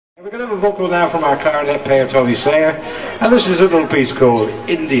We're going to have a vocal now from our clarinet player Tony Slayer, and this is a little piece called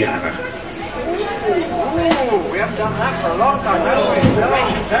Indiana. Oh, we haven't done that for a long time,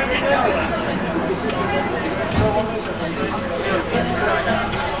 have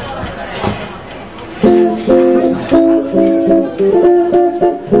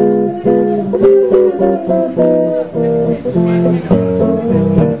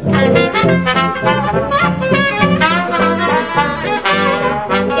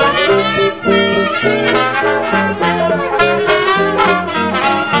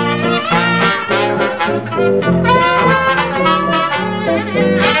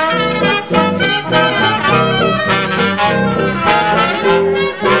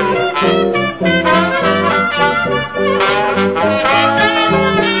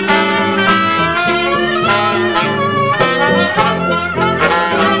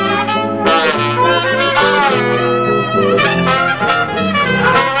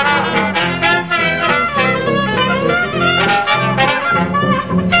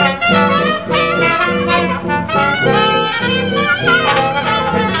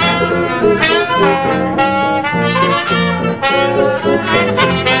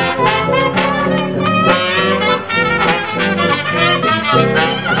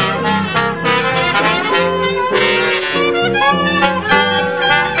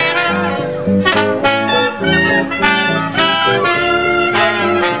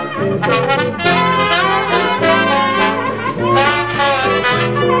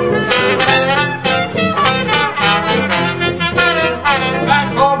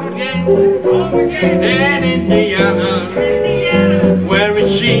in Indiana, where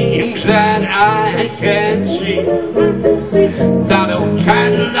it seems that I can see that old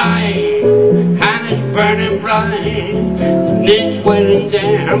candlelight, and it's burning bright, and it's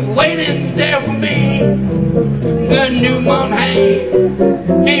waiting there for me. The new moon hay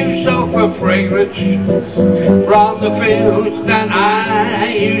gives off a fragrance from the fields that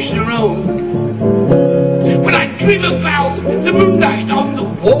I used to roam. When I dream about the moonlight on the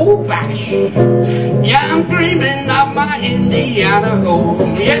Wabash, yeah, I'm dreaming of my Indiana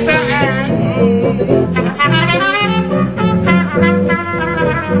home. Yes, I am.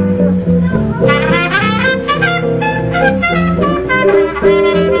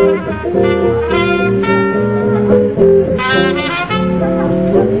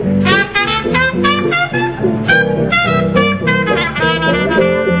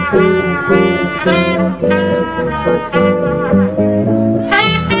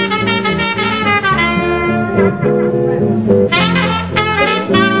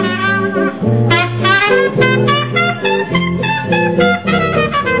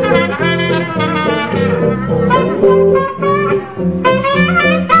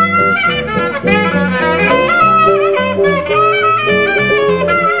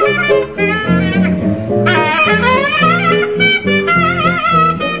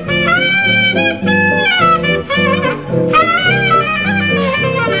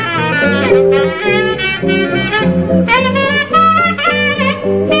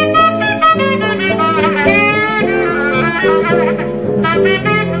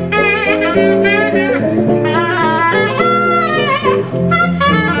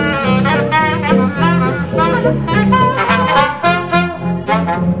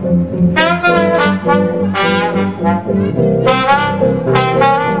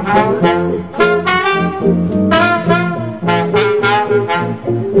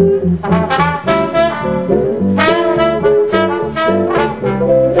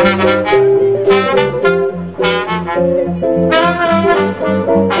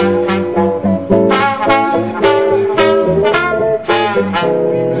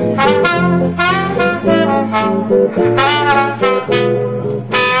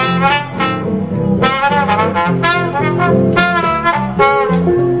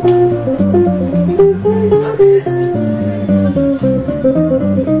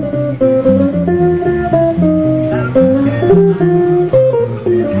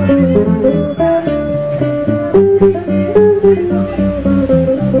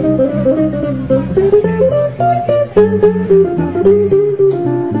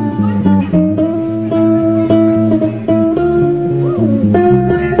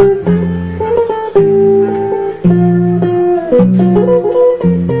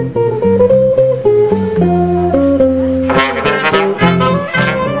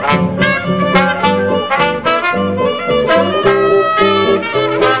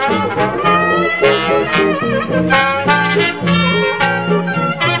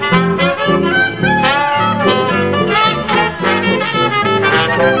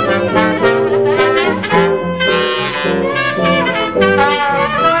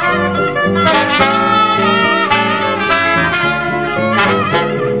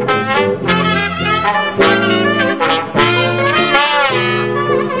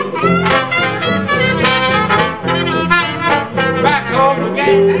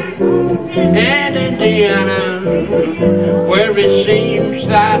 again in Indiana, where it seems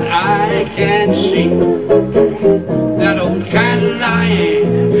that I can see that old Cadillac,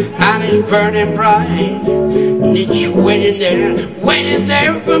 and it's burning bright, and it's waiting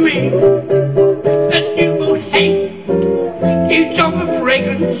there for me. That you both hate, you talk of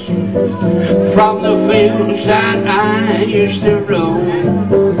fragrance from the fields that I used to roam.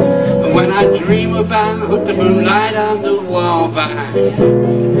 When I dream about the moonlight on the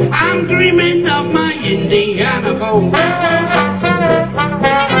wallvine, I'm dreaming of my Indiana home.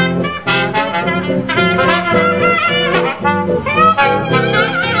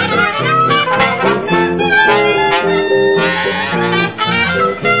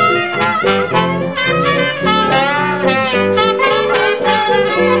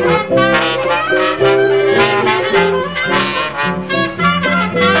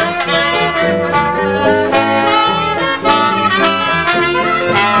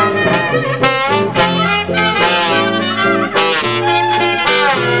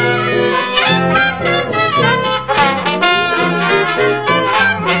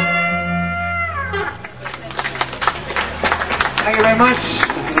 Thank you very much.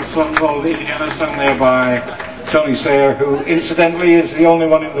 This is a song called Indiana, sung there by Tony Sayer, who incidentally is the only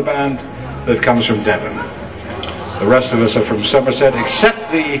one in the band that comes from Devon. The rest of us are from Somerset,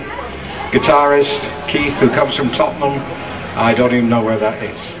 except the guitarist, Keith, who comes from Tottenham. I don't even know where that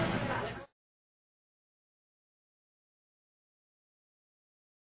is.